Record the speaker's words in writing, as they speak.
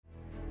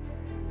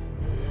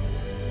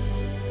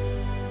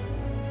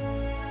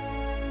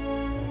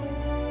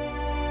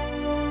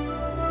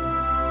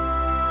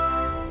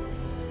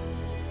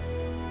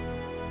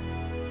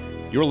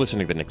You're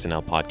listening to the Nixon Now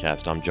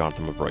podcast. I'm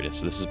Jonathan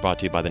Mavroidis. This is brought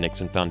to you by the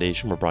Nixon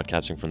Foundation. We're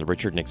broadcasting from the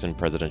Richard Nixon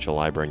Presidential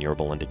Library in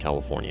Yorba Linda,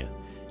 California.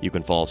 You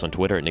can follow us on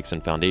Twitter at Nixon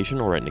Foundation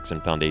or at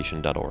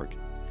nixonfoundation.org.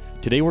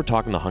 Today we're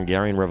talking the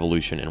Hungarian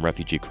Revolution and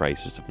refugee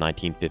crisis of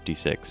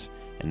 1956,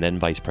 and then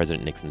Vice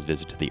President Nixon's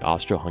visit to the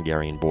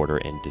Austro-Hungarian border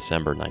in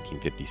December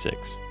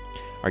 1956.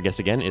 Our guest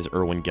again is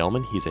Erwin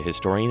Gelman. He's a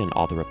historian and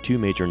author of two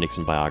major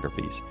Nixon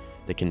biographies,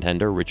 The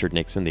Contender, Richard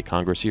Nixon, The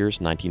Congress Years,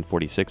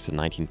 1946 to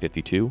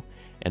 1952,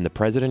 and The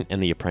President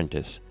and the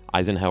Apprentice,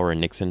 Eisenhower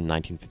and Nixon,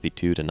 1952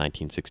 to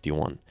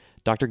 1961.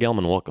 Dr.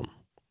 Gelman, welcome.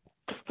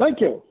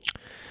 Thank you.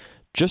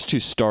 Just to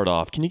start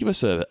off, can you give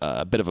us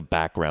a bit of a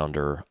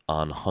backgrounder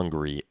on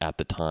Hungary at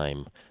the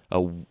time?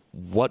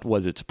 What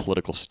was its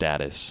political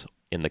status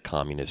in the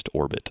communist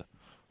orbit?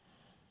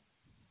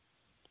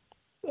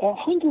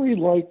 Hungary,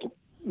 like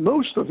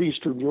most of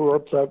Eastern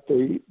Europe that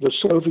the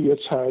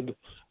Soviets had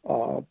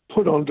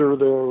put under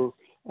their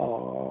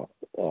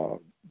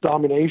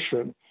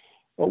domination,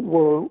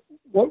 were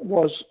what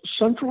was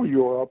Central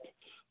Europe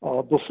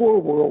before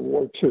World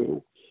War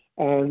II,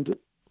 and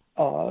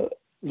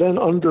then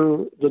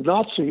under the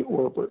Nazi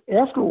orbit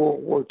after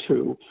World War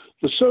II,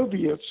 the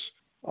Soviets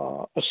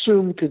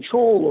assumed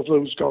control of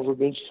those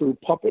governments through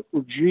puppet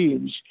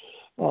regimes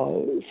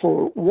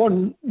for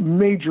one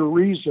major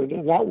reason,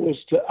 and that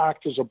was to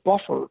act as a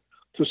buffer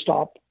to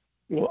stop,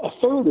 a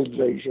third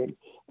invasion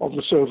of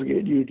the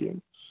Soviet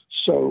Union.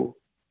 So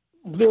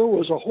there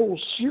was a whole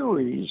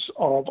series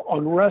of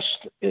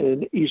unrest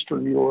in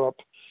Eastern Europe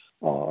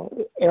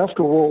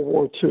after World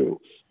War II.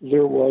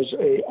 There was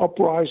an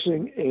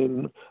uprising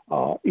in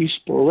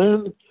East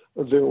Berlin.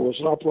 There was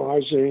an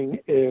uprising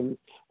in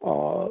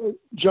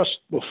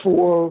just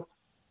before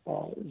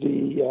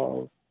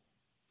the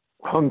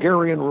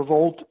Hungarian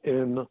revolt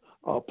in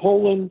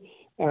Poland.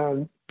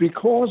 And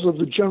because of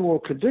the general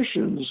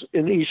conditions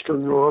in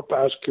Eastern Europe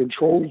as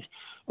controlled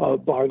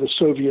by the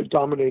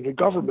Soviet-dominated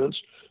governments,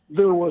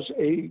 there was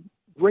a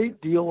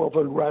great deal of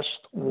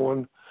unrest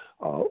on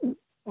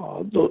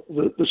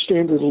the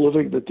standard of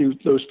living that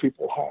those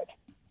people had.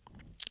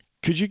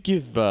 Could you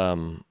give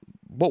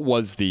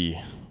was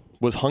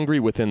Hungary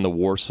within the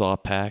Warsaw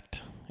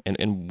Pact,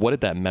 and what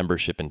did that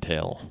membership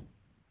entail?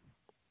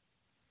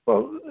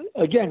 Well,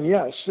 again,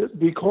 yes,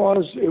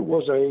 because it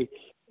was a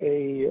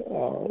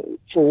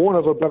for want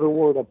of a better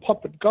word, a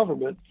puppet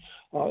government.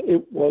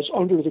 It was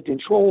under the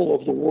control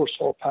of the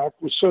Warsaw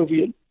Pact with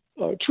Soviet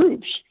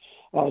troops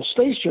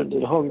stationed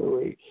in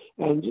Hungary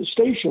and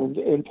stationed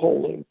in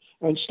Poland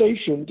and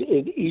stationed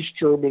in East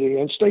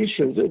Germany and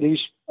stationed in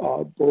East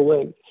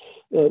Berlin.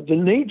 The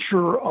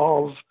nature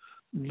of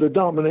the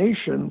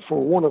domination,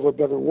 for want of a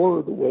better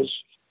word, was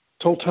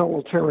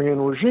totalitarian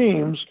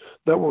regimes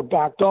that were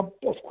backed up,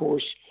 of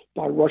course,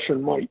 by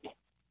Russian might.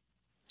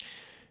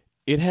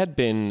 It had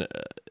been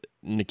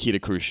Nikita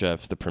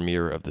Khrushchev, the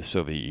premier of the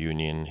Soviet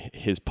Union,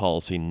 his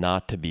policy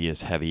not to be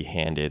as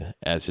heavy-handed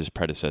as his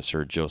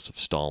predecessor, Joseph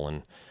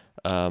Stalin.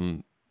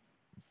 In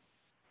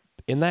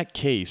that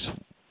case,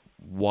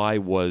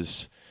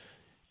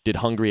 did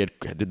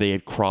they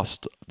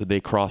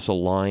cross a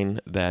line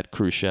that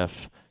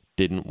Khrushchev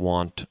didn't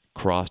want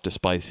crossed,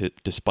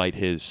 despite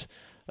his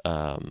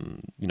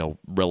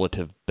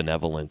relative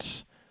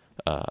benevolence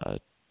to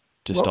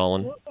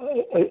Stalin?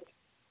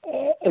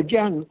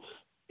 Again,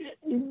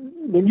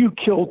 when you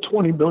kill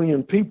 20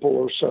 million people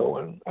or so,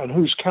 and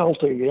who's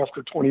counting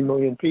after 20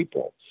 million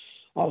people,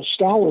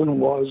 Stalin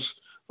was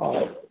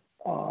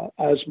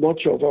as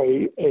much of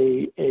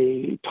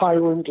a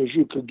tyrant as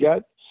you could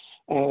get,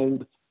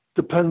 and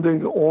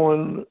depending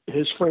on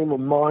his frame of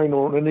mind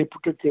on any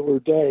particular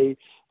day,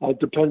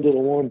 depended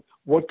on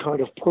what kind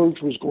of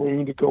purge was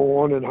going to go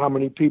on and how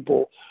many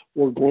people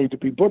were going to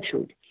be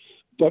butchered.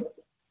 But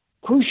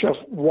Khrushchev,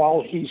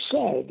 while he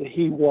said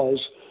he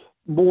was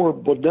more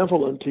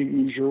benevolent, to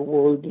use your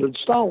word, than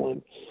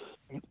Stalin,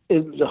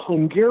 in the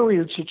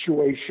Hungarian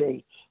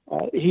situation,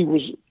 he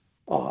was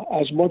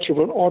as much of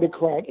an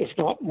autocrat, if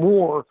not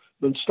more,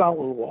 than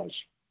Stalin was.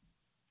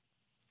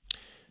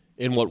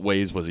 In what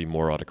ways was he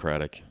more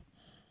autocratic?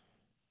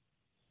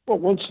 Well,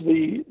 once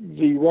the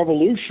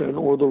revolution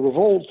or the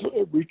revolt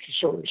reached a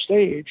certain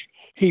stage,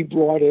 he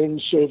brought in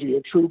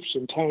Soviet troops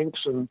and tanks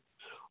and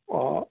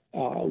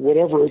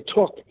whatever it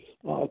took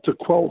to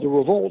quell the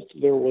revolt.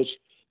 There was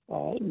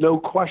no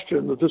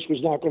question that this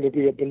was not going to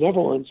be a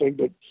benevolent thing,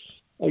 but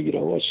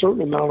a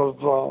certain amount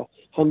of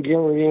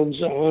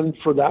Hungarians and,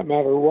 for that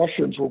matter,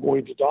 Russians were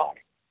going to die.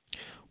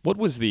 What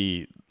was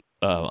the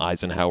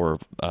Eisenhower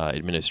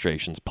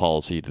administration's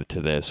policy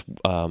to this?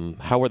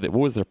 What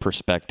was their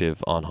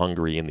perspective on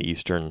Hungary and the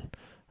Eastern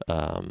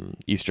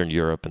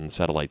Europe and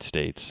satellite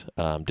states?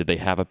 Did they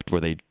have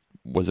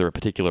was there a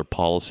particular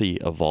policy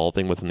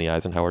evolving within the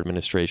Eisenhower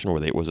administration, or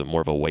was it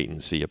more of a wait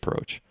and see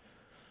approach?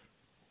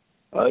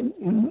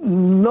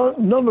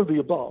 None of the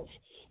above.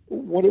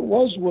 What it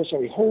was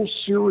a whole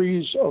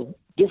series of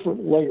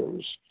different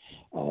layers.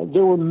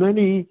 There were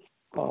many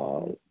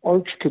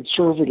arch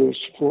conservatives,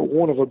 for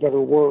want of a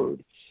better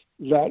word,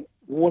 that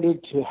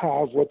wanted to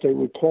have what they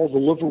would call the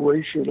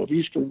liberation of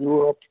Eastern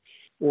Europe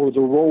or the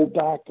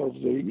rollback of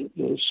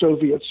the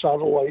Soviet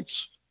satellites.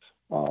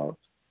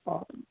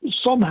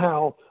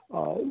 Somehow,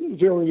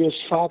 various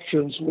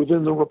factions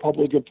within the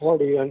Republican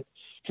Party, and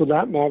for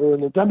that matter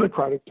in the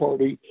Democratic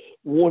Party,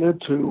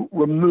 wanted to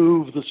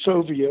remove the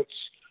Soviets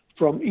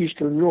from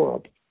Eastern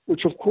Europe,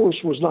 which of course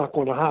was not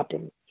going to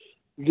happen.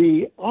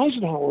 The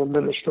Eisenhower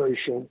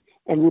administration,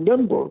 and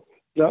remember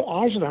that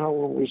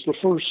Eisenhower was the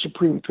first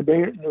Supreme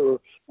Commander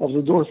of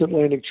the North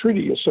Atlantic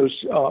Treaty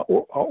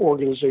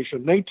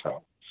Organization,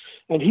 NATO,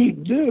 and he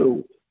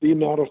knew the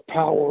amount of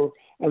power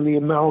and the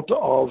amount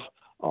of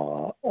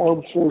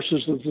armed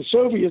forces that the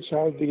Soviets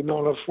had, the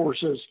amount of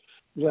forces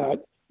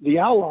that the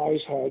Allies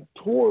had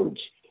towards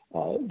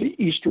the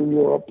Eastern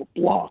Europe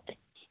bloc.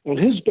 And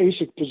his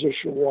basic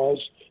position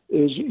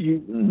is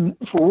you,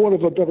 for want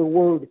of a better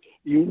word,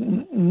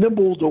 you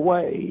nibbled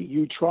away.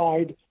 You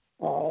tried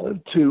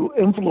to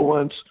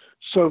influence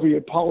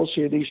Soviet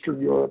policy in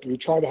Eastern Europe. You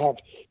tried to have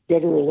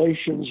better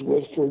relations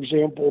with, for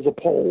example, the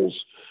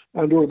Poles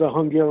and or the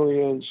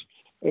Hungarians,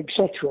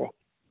 etc.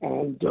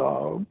 And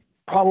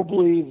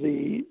probably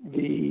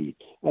the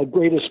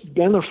greatest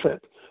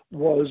benefit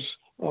was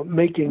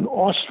making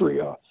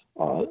Austria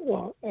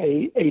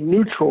a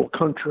neutral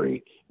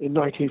country in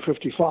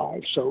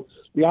 1955. So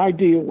the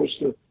idea was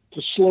to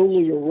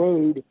slowly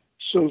erode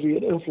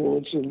Soviet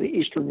influence in the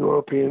Eastern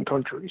European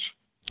countries.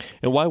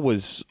 And why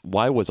was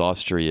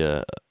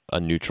Austria a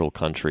neutral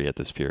country at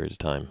this period of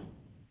time?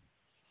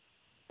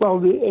 Well,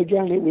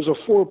 again, it was a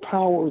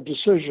four-power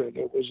decision.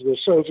 It was the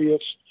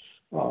Soviets,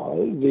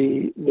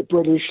 the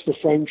British, the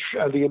French,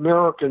 and the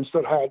Americans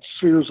that had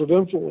spheres of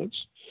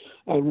influence.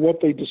 And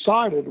what they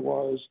decided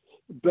was,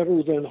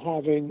 better than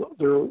having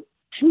their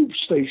troops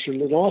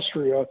stationed in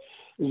Austria,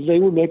 they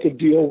would make a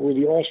deal where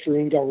the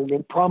Austrian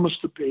government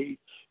promised to be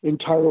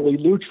entirely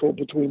neutral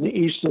between the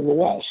East and the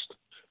West.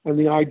 And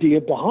the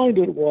idea behind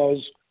it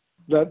was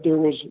that there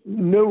was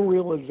no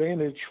real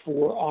advantage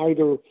for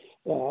either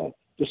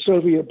the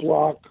Soviet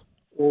bloc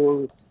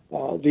or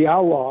the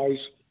Allies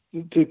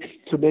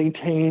to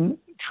maintain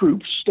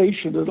troops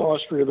stationed in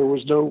Austria. There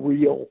was no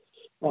real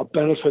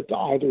benefit to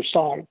either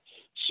side.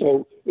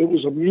 So it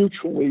was a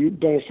mutually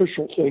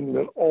beneficial thing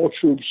that all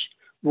troops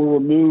were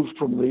removed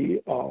from the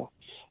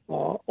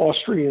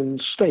Austrian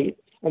state.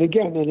 And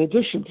again, in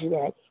addition to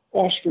that,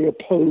 Austria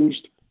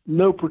posed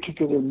no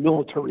particular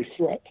military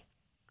threat.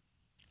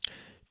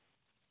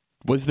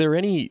 Was there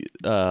any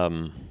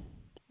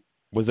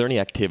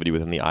activity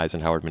within the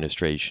Eisenhower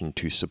administration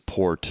to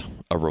support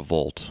a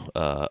revolt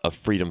of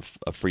freedom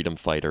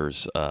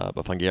fighters,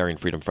 of Hungarian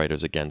freedom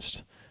fighters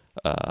against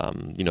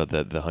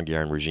the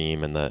Hungarian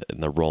regime and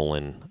the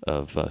roll-in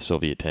of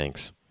Soviet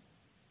tanks?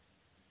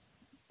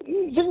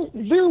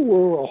 There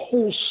were a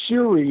whole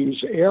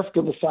series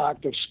after the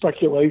fact of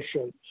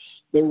speculation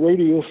that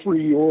Radio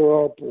Free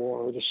Europe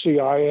or the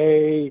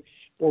CIA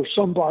or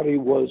somebody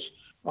was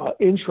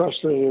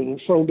interested in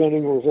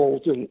fomenting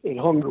revolt in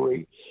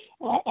Hungary.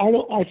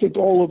 I think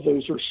all of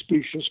those are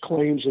specious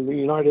claims in the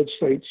United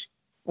States,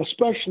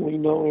 especially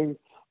knowing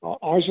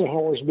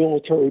Eisenhower's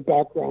military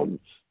background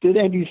did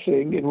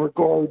anything in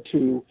regard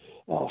to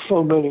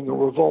fomenting a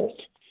revolt.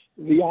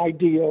 The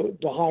idea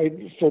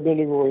behind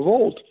fomenting a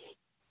revolt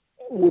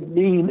would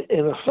mean,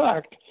 in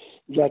effect,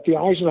 that the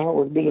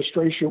Eisenhower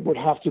administration would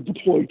have to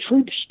deploy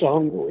troops to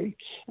Hungary.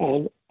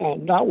 And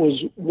that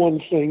was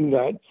one thing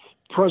that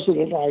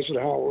President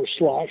Eisenhower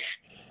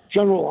 /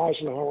 General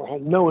Eisenhower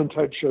had no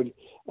intention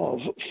of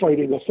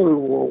fighting a third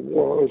world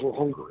war over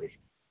Hungary.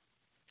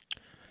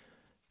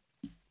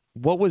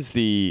 What was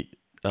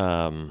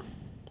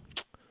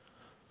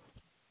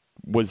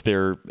was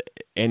there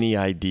any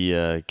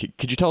idea?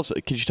 Could you tell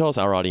us,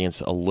 our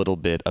audience, a little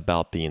bit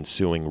about the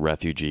ensuing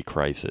refugee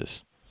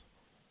crisis?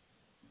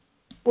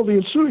 Well, the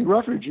ensuing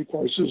refugee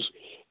crisis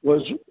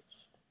was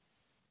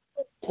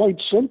quite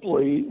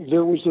simply,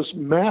 there was this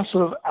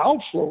massive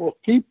outflow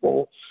of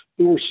people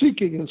who were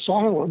seeking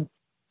asylum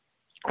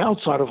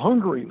outside of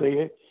Hungary.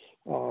 They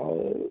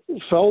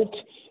felt,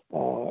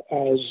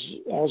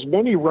 as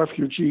many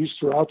refugees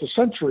throughout the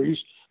centuries,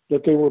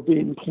 that they were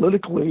being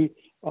politically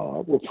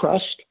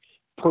repressed,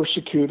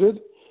 persecuted,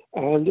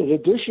 and in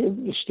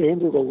addition, the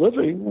standard of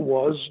living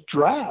was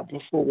drab,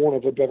 for want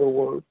of a better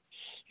word.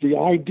 The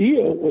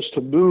idea was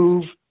to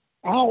move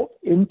out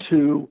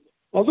into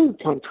other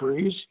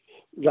countries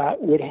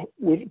that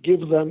would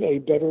give them a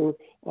better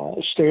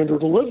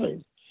standard of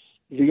living.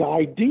 The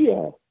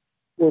idea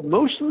where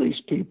most of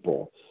these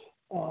people,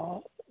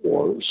 or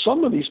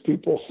some of these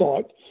people,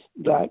 thought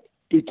that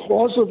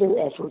because of their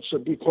efforts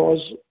and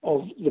because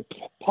of the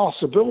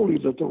possibility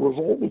that the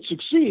revolt would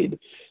succeed,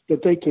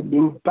 that they could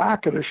move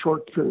back in a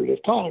short period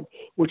of time,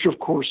 which of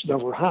course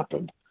never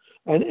happened.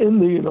 And in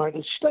the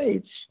United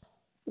States,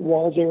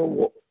 while there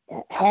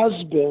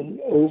has been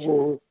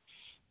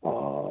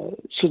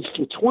since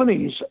the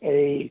 20s,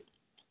 a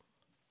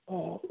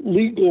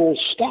legal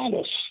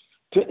status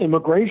to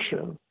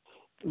immigration,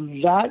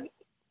 that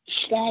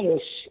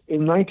status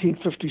in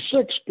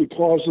 1956,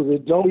 because of the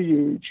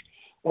deluge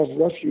of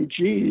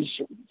refugees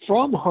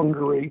from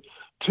Hungary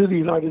to the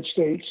United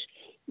States,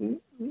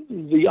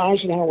 the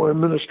Eisenhower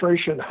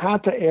administration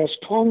had to ask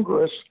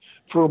Congress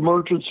for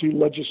emergency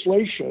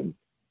legislation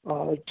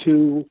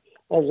to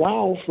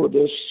allow for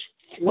this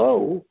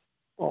flow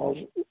of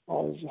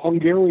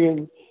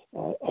Hungarian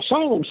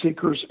asylum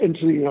seekers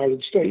into the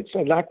United States,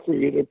 and that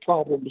created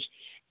problems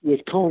with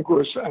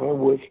Congress and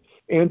with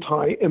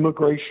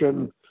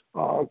anti-immigration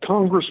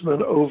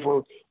congressmen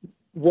over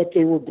what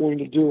they were going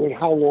to do and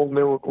how long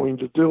they were going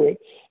to do it,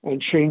 and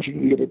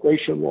changing the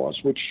immigration laws,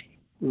 which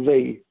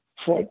they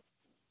fought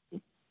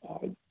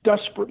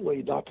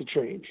desperately not to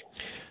change.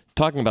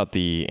 Talking about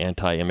the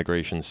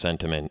anti-immigration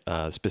sentiment,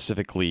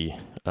 specifically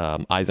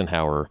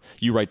Eisenhower,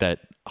 you write that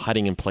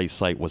hiding in plain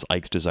sight was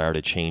Ike's desire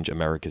to change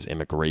America's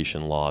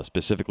immigration laws,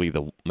 specifically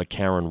the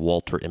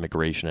McCarran-Walter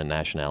Immigration and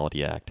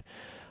Nationality Act.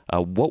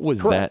 What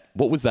was Correct. that?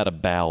 What was that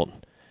about,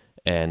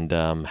 and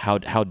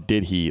how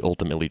did he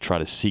ultimately try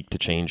to seek to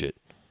change it?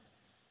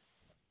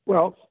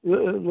 Well,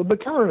 the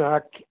McCarran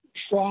Act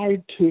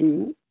tried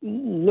to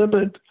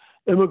limit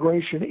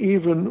immigration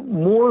even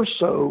more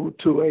so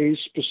to a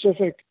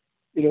specific,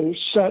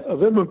 set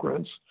of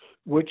immigrants,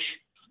 which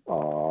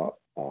frowned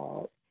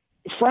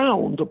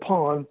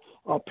upon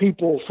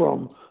people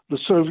from the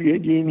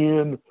Soviet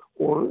Union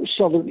or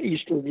Southern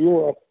Eastern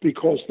Europe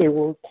because they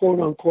were,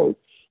 quote unquote,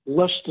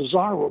 less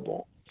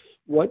desirable.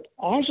 What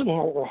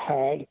Eisenhower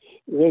had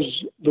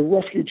was the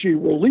Refugee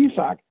Relief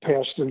Act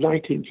passed in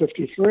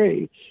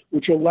 1953,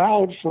 which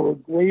allowed for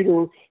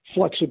greater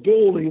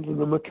flexibility than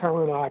the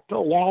McCarran Act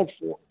allowed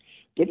for.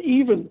 But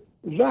even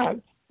that,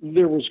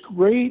 there was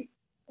great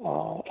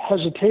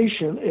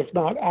hesitation, if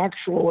not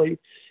actually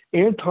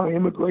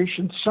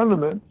anti-immigration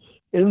sentiment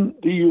in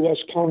the U.S.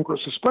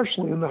 Congress,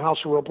 especially in the House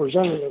of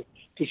Representatives,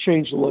 to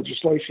change the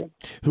legislation.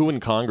 Who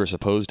in Congress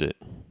opposed it?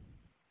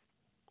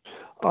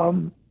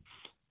 The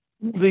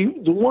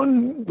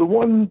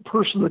one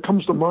person that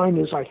comes to mind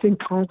is, I think,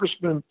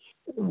 Congressman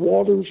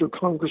Waters or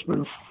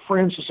Congressman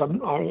Francis.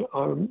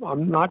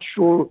 I'm not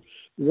sure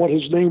what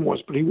his name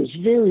was, but he was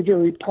very,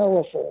 very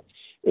powerful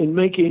in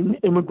making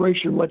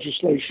immigration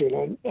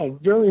legislation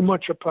and very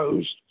much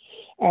opposed,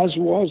 as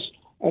was,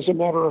 as a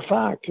matter of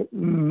fact,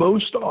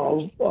 most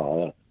of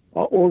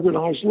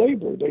organized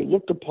labor. They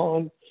looked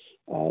upon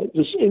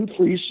this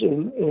increase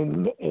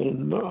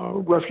in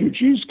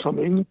refugees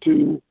coming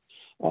to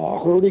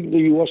hurting the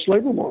U.S.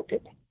 labor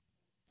market.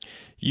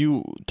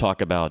 You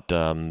talk about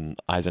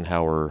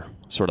Eisenhower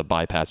sort of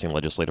bypassing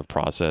legislative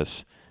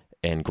process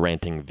and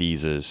granting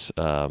visas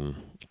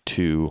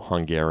to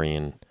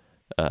Hungarian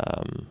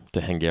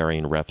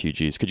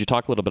refugees. Could you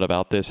talk a little bit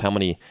about this? How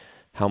many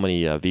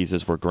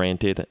visas were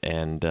granted,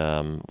 and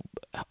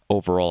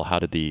overall, how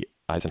did the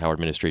Eisenhower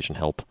administration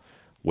help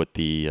with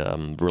the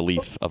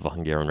relief of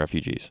Hungarian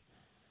refugees?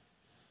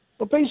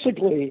 Well,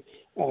 basically,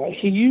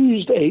 he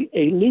used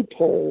a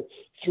loophole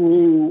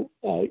through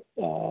a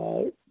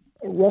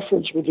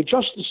reference with the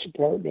Justice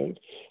Department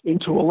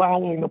into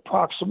allowing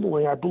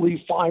approximately, I believe,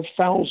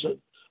 5,000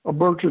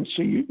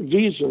 emergency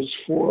visas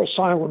for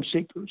asylum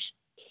seekers.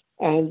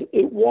 And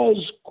it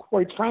was,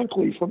 quite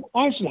frankly, from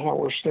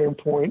Eisenhower's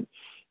standpoint,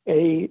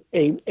 a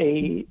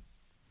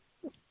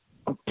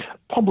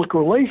public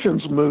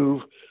relations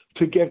move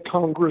to get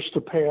Congress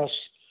to pass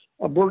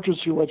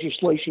emergency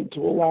legislation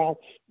to allow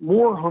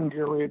more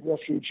Hungarian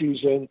refugees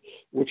in,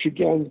 which,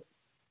 again,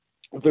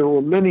 there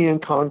were many in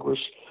Congress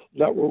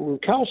that were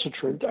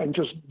recalcitrant and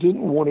just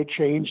didn't want to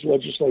change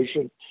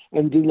legislation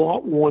and did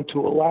not want to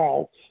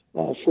allow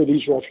for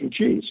these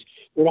refugees.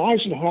 What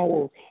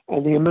Eisenhower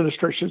and the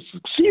administration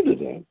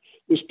succeeded in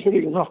was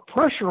putting enough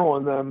pressure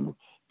on them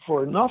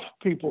for enough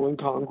people in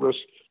Congress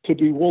to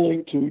be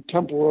willing to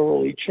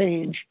temporarily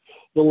change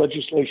the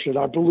legislation.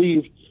 I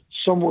believe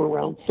somewhere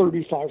around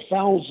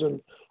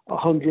 35,000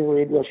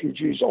 Hungarian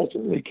refugees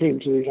ultimately came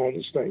to the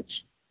United States.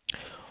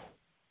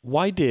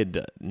 Why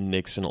did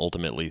Nixon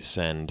ultimately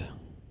send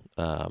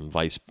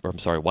why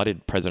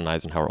did President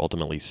Eisenhower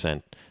ultimately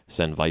send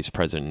Vice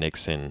President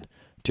Nixon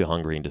to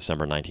Hungary in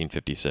December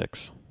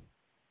 1956?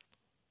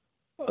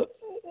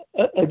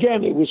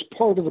 Again, it was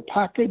part of the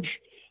package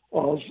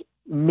of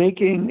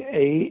making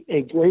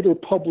a greater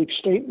public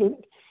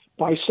statement.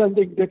 By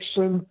sending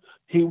Nixon,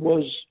 he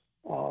was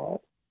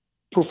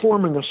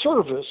performing a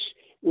service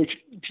which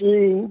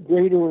drew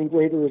greater and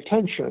greater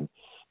attention.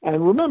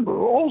 And remember,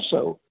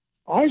 also,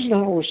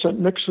 Eisenhower sent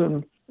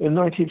Nixon in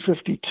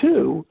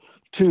 1952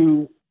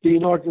 to the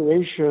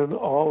inauguration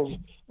of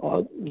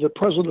the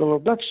President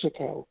of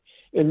Mexico.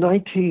 In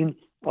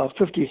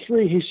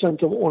 1953, he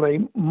sent him on a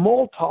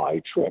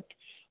multi-trip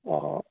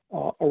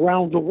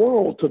around the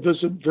world to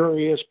visit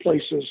various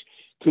places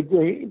to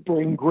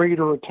bring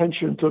greater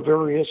attention to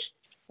various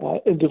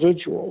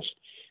individuals.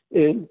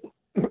 In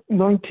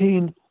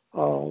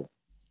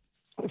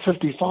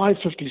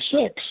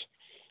 1955-56,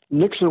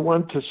 Nixon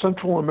went to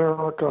Central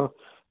America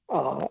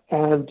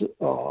and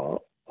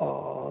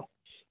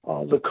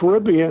the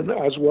Caribbean,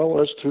 as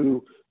well as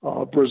to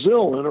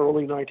Brazil in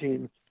early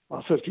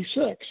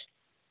 1956.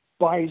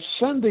 By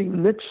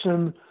sending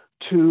Nixon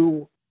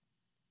to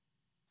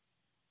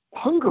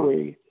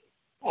Hungary,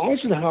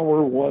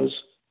 Eisenhower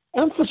was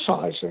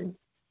emphasizing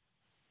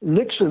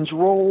Nixon's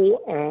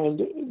role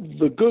and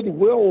the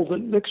goodwill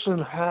that Nixon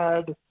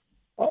had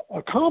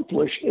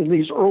accomplished in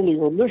these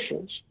earlier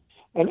missions.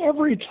 And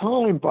every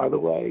time, by the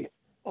way,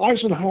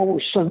 Eisenhower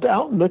sent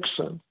out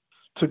Nixon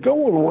to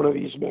go on one of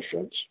these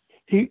missions,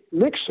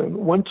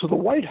 Nixon went to the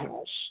White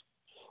House,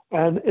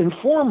 and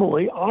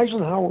informally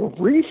Eisenhower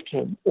briefed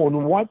him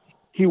on what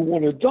he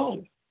wanted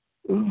done.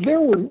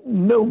 There were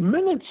no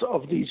minutes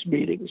of these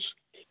meetings,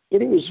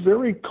 but it was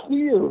very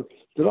clear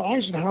that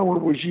Eisenhower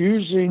was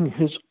using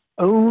his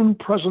own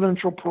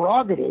presidential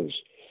prerogatives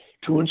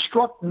to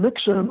instruct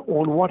Nixon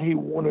on what he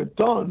wanted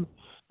done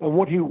and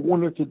what he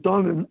wanted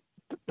to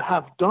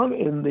have done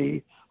in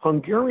the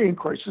Hungarian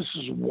crisis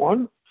is,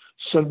 one,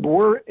 send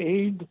more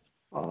aid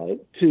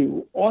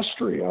to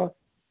Austria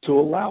to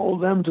allow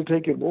them to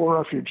take in more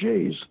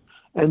refugees,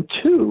 and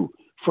two,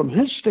 from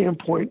his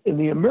standpoint, in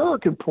the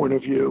American point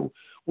of view,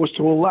 was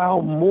to allow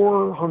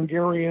more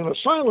Hungarian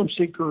asylum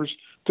seekers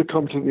to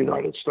come to the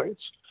United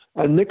States.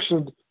 And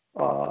Nixon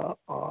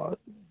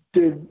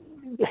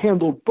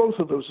handled both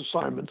of those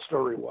assignments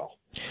very well.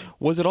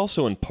 Was it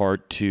also in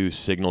part to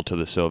signal to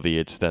the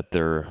Soviets that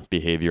their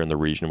behavior in the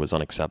region was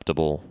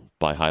unacceptable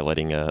by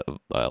highlighting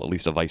at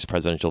least a vice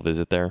presidential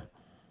visit there?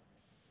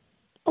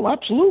 Oh,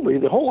 absolutely.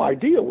 The whole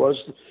idea was,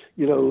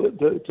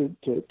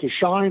 to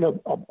shine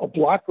a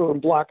blacker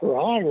and blacker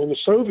eye on the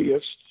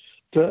Soviets,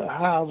 to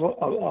have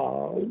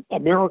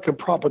American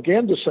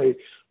propaganda say,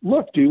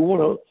 look, do you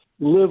want to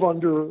live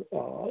under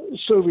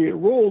Soviet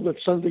rule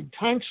that's sending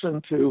tanks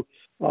into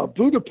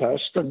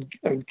Budapest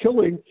and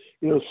killing,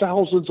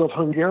 thousands of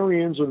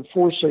Hungarians and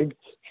forcing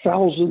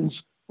thousands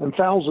and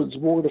thousands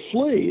more to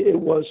flee? It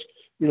was,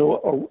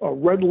 a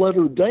red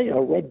letter day, a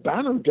red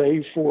banner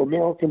day for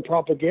American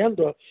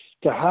propaganda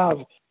to have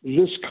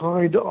this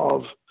kind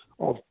of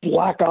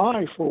black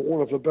eye, for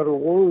want of a better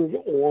word,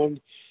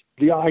 on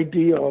the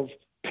idea of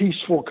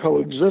peaceful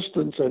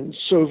coexistence and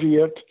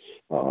Soviet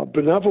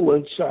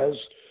benevolence as,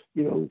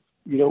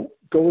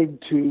 going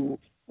to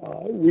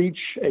reach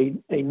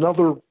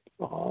another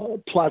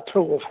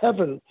plateau of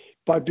heaven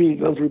by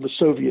being under the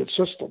Soviet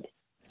system.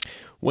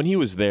 When he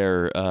was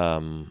there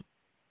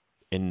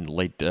in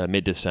late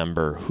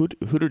mid-December, who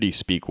did he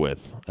speak with?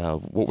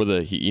 What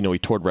were he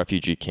toured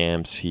refugee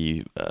camps.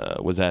 He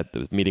was at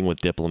the meeting with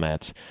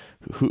diplomats.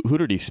 Who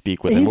did he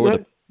speak with, and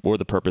what were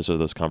the purpose of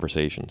those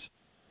conversations?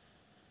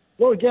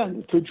 Well,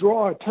 again, to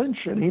draw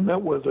attention, he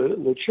met with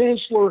the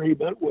chancellor. He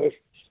met with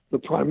the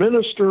prime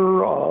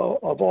minister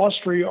of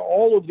Austria.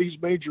 All of these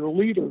major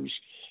leaders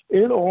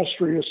in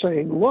Austria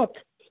saying, look,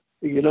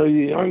 the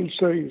United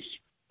States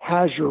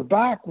has your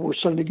back. We're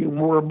sending you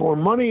more and more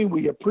money.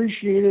 We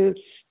appreciate it.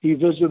 He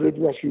visited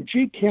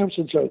refugee camps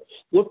and said,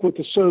 look what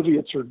the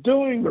Soviets are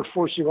doing. They're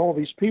forcing all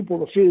these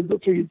people to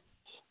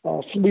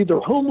flee their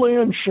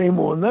homeland. Shame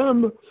on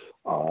them.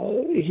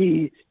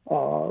 He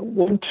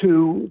went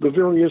to the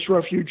various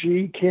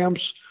refugee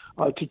camps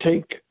to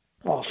take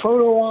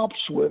photo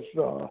ops with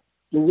the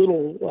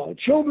little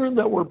children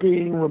that were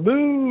being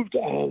removed.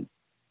 And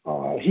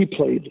he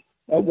played,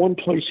 at one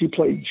place, he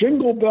played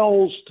Jingle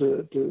Bells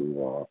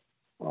to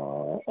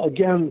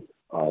again,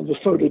 the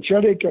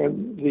photogenic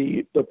and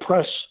the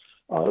press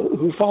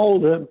who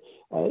followed him.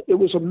 It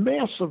was a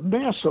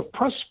massive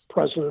press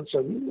presence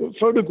and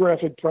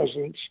photographic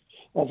presence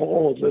of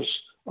all of this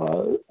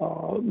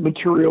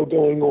material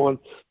going on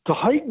to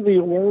heighten the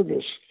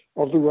awareness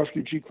of the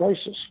refugee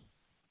crisis.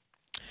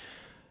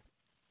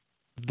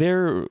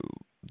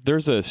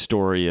 There's a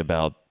story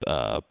about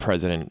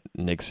President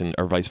Nixon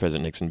or Vice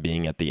President Nixon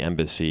being at the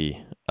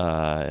embassy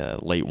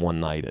late one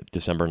night,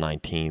 December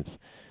 19th,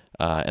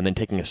 and then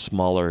taking a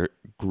smaller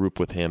group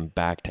with him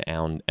back to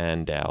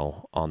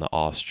Andau on the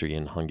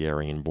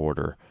Austrian-Hungarian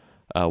border.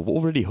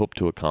 What did he hope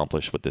to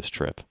accomplish with this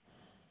trip?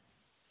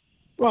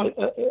 Well,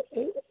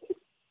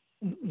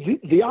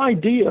 the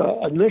idea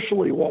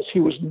initially was he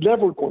was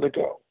never going to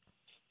go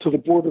to the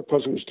border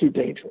because it was too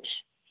dangerous.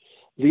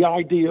 The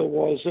idea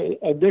was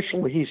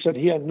initially he said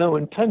he had no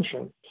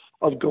intention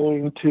of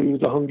going to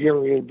the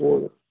Hungarian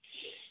border.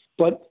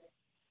 But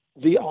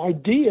the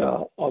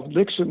idea of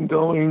Nixon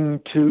going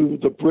to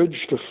the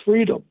Bridge to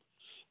Freedom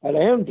at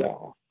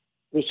Andau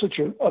was such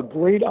a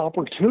great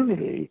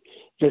opportunity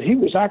that he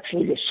was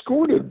actually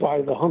escorted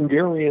by the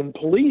Hungarian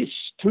police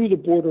to the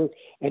border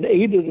and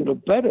aided and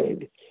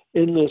abetted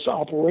in this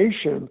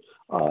operation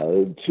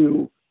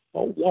to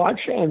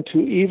watch and to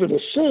even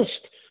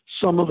assist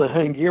some of the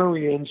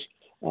Hungarians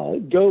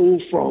go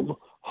from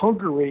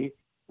Hungary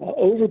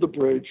over the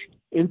bridge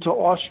into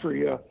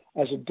Austria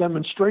as a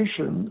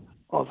demonstration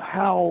of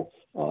how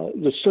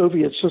the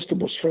Soviet system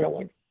was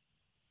failing.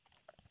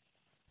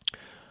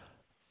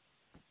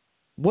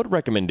 What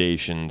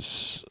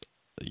recommendations,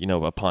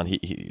 upon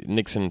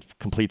Nixon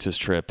completes his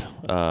trip,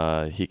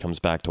 he comes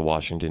back to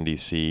Washington,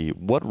 D.C.,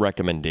 what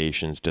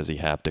recommendations does he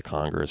have to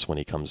Congress when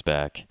he comes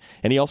back?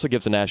 And he also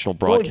gives a national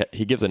broadcast.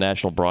 He gives a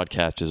national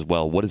broadcast as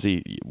well. What is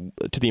he,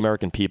 to the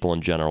American people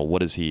in general, what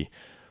does he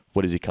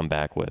come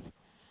back with?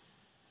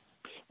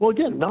 Well,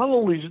 again, not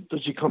only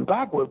does he come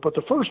back with, but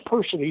the first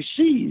person he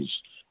sees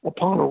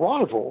upon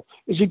arrival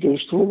is he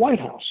goes to the White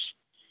House,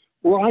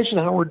 where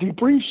Eisenhower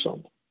debriefs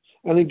him.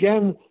 And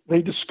again,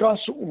 they discuss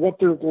what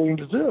they're going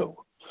to do.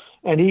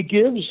 And he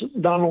gives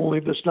not only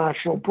this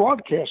national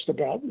broadcast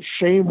about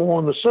shame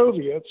on the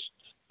Soviets,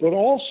 but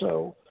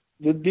also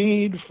the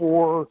need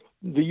for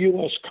the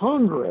U.S.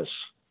 Congress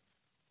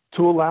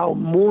to allow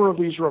more of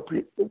these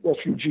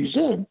refugees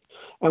in.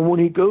 And when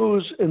he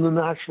goes in the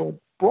national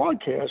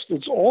broadcast,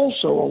 it's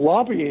also a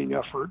lobbying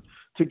effort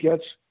to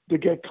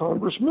get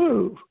Congress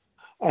moved.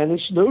 And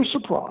it's no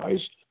surprise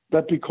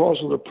that because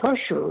of the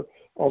pressure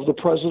of the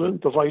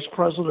president, the vice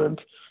president,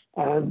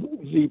 and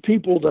the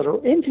people that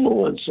are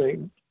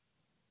influencing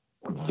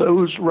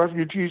those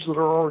refugees that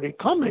are already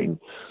coming,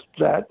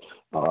 that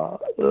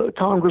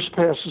Congress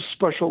passes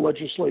special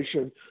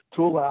legislation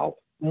to allow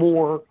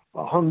more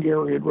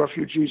Hungarian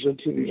refugees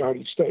into the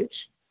United States.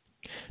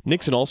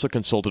 Nixon also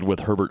consulted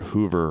with Herbert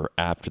Hoover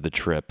after the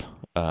trip,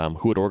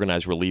 who had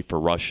organized relief for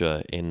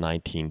Russia in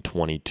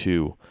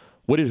 1922.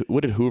 What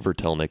did Hoover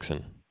tell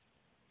Nixon?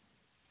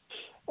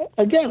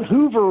 Again,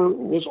 Hoover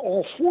was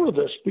all for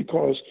this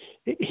because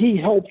he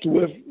helped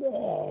with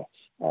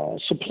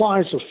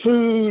supplies of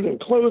food and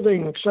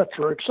clothing, et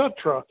cetera,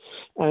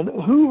 And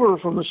Hoover,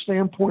 from the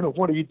standpoint of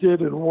what he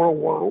did in World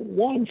War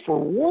I for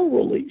war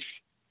relief,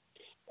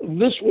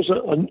 this was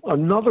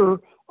another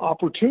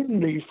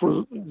opportunity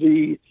for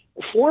the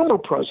former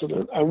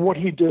president and what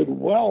he did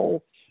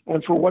well,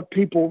 and for what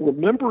people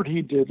remembered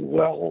he did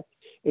well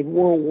in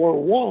World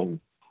War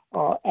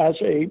I, as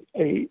a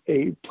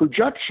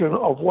projection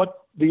of what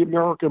the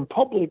American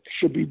public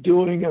should be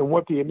doing and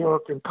what the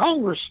American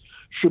Congress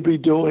should be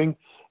doing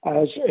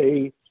as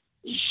a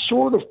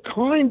sort of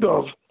kind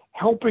of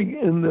helping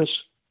in this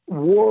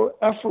war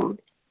effort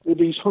with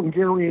these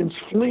Hungarians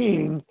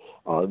fleeing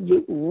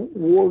the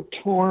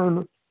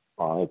war-torn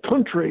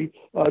country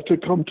to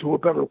come to a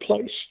better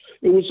place.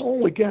 It was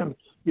all, again,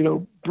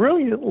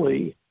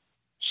 brilliantly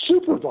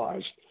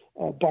supervised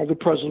by the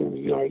President of the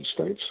United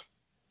States.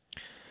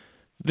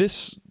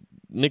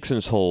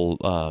 Nixon's whole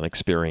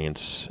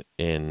experience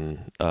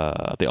in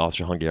the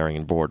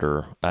Austro-Hungarian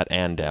border at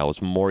Andau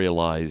was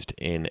memorialized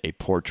in a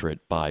portrait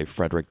by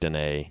Frederick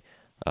Denet,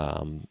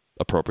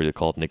 appropriately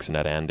called Nixon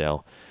at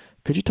Andau.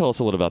 Could you tell us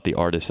a little about the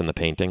artist and the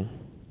painting?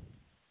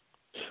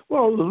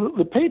 Well,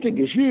 the painting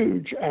is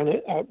huge, and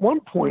at one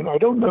point, I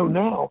don't know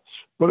now,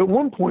 but at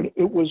one point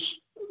it was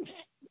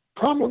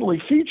prominently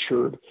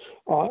featured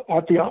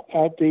at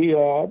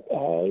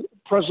the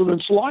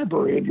President's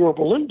Library in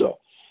Yorba Linda.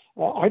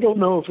 I don't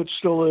know if it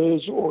still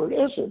is or it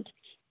isn't,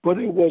 but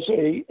it was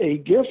a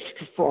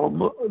gift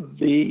from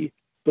the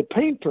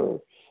painter.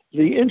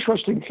 The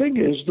interesting thing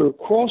is they're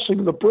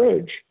crossing the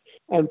bridge,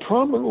 and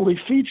prominently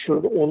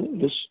featured on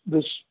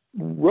this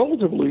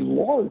relatively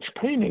large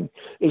painting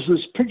is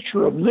this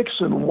picture of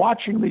Nixon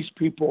watching these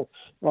people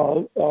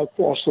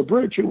cross the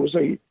bridge. It was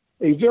a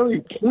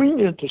very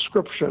poignant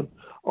description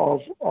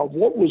of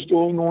what was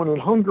going on in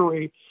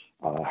Hungary,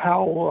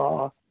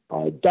 how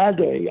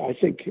Dade, I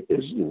think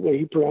is the way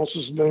he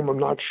pronounces his name, I'm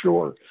not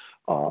sure,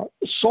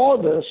 saw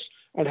this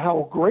and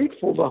how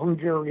grateful the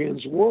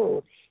Hungarians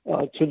were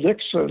to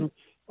Nixon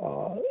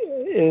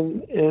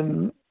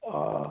in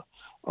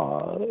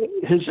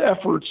his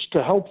efforts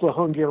to help the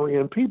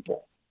Hungarian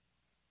people.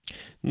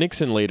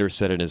 Nixon later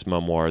said in his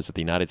memoirs that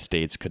the United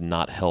States could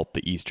not help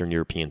the Eastern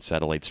European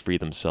satellites free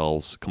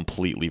themselves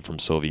completely from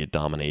Soviet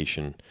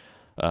domination.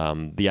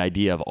 The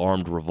idea of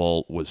armed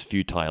revolt was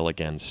futile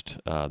against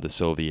the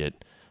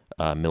Soviet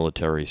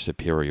military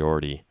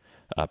superiority.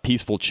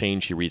 Peaceful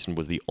change, he reasoned,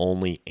 was the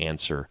only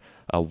answer.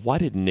 What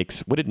did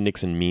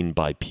Nixon mean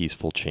by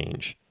peaceful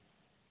change?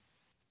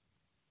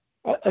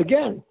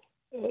 Again,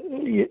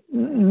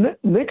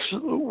 what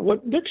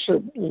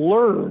Nixon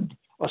learned,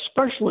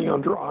 especially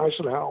under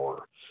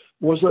Eisenhower,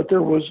 was that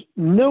there was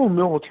no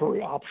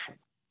military option,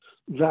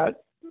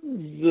 that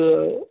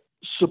the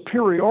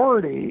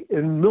superiority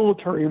in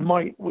military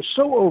might was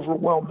so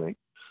overwhelming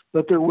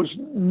that there was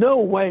no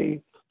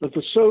way that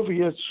the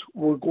Soviets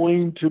were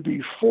going to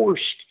be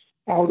forced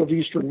out of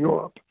Eastern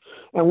Europe.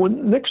 And what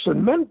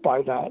Nixon meant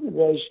by that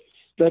was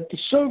that the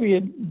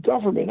Soviet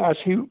government, as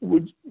he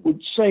would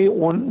say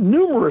on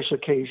numerous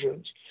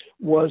occasions,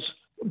 was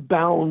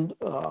bound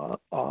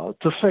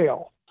to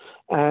fail.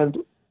 And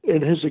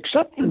in his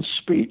acceptance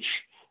speech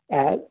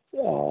at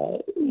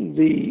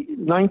the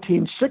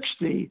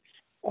 1960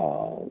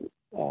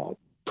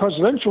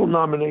 presidential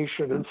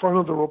nomination in front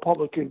of the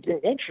Republican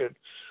convention,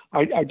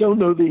 I don't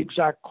know the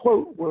exact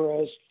quote,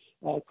 whereas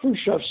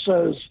Khrushchev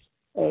says,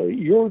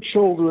 your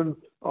children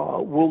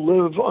will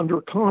live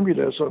under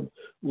communism.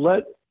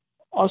 Let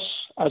us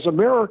as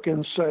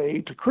Americans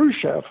say to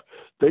Khrushchev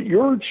that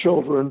your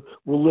children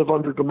will live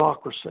under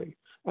democracy.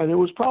 And it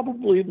was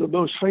probably the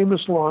most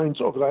famous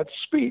lines of that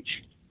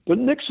speech. But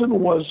Nixon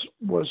was,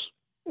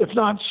 if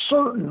not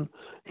certain,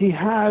 he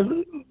had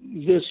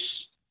this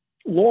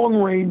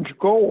long-range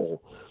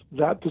goal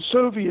that the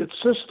Soviet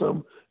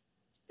system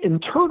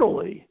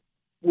internally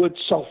would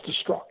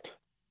self-destruct.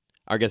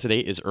 Our guest today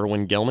is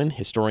Erwin Gelman,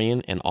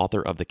 historian and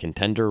author of The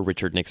Contender,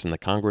 Richard Nixon, the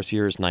Congress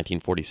Years,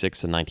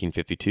 1946 to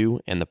 1952,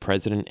 and The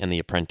President and the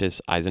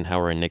Apprentice,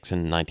 Eisenhower and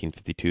Nixon,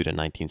 1952 to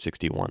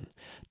 1961.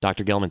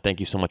 Dr. Gelman,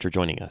 thank you so much for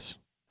joining us.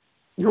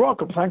 You're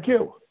welcome. Thank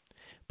you.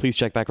 Please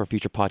check back our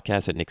future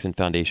podcasts at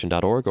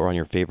nixonfoundation.org or on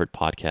your favorite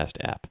podcast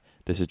app.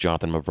 This is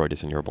Jonathan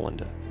Mavroidis in Yorba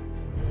Linda.